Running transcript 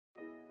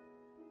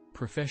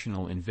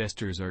professional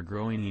investors are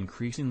growing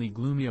increasingly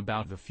gloomy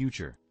about the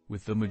future,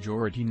 with the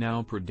majority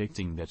now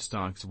predicting that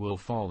stocks will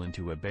fall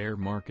into a bear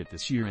market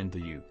this year and the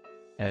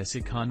U.S.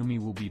 economy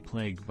will be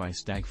plagued by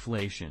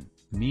stagflation,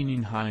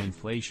 meaning high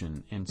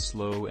inflation and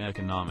slow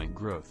economic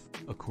growth,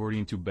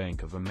 according to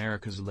Bank of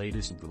America's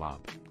latest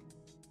GLOB.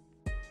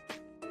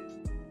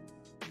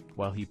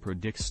 While he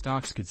predicts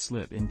stocks could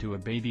slip into a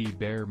baby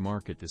bear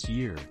market this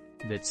year,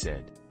 that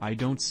said, "I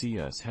don't see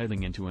us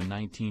heading into a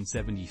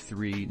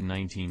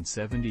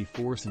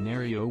 1973-1974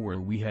 scenario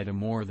where we had a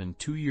more than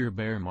 2-year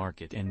bear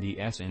market and the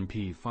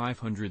S&P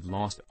 500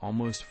 lost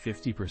almost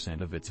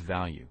 50% of its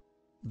value."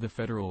 The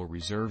Federal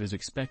Reserve is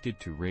expected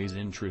to raise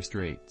interest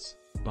rates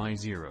by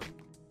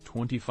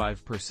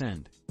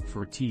 0.25%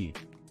 for T.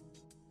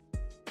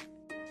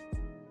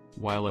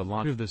 While a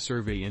lot of the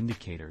survey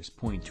indicators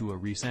point to a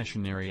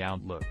recessionary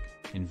outlook,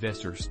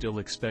 investors still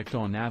expect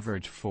on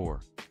average 4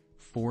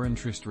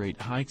 interest rate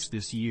hikes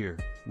this year,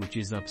 which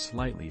is up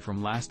slightly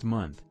from last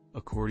month,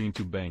 according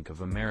to Bank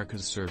of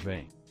America's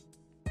survey.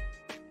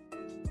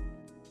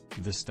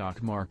 The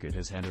stock market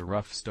has had a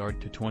rough start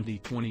to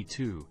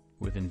 2022,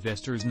 with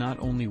investors not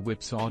only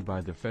whipsawed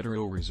by the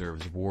Federal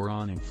Reserve's war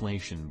on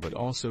inflation but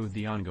also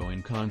the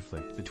ongoing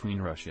conflict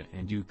between Russia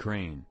and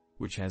Ukraine,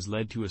 which has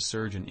led to a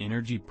surge in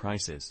energy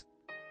prices.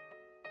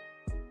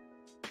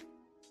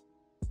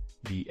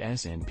 The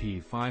S&P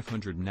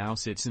 500 now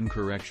sits in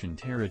correction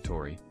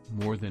territory,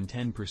 more than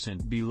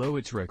 10% below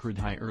its record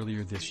high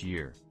earlier this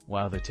year,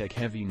 while the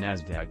tech-heavy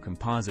Nasdaq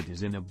Composite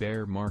is in a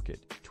bear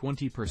market,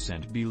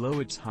 20% below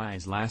its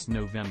highs last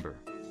November.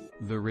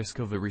 The risk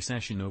of a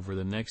recession over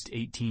the next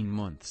 18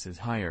 months is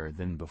higher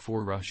than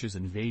before Russia's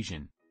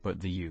invasion,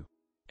 but the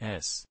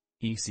U.S.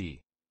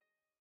 EC.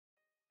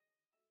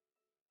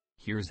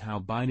 Here's how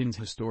Biden's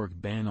historic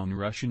ban on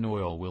Russian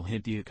oil will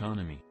hit the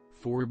economy.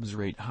 Forbes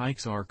rate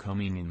hikes are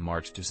coming in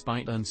March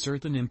despite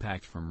uncertain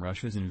impact from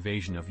Russia's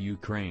invasion of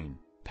Ukraine,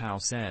 Powell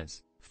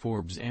says.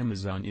 Forbes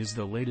Amazon is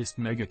the latest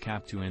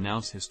mega-cap to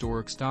announce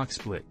historic stock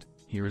split.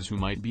 Here's who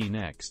might be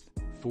next.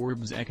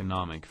 Forbes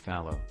economic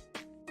fellow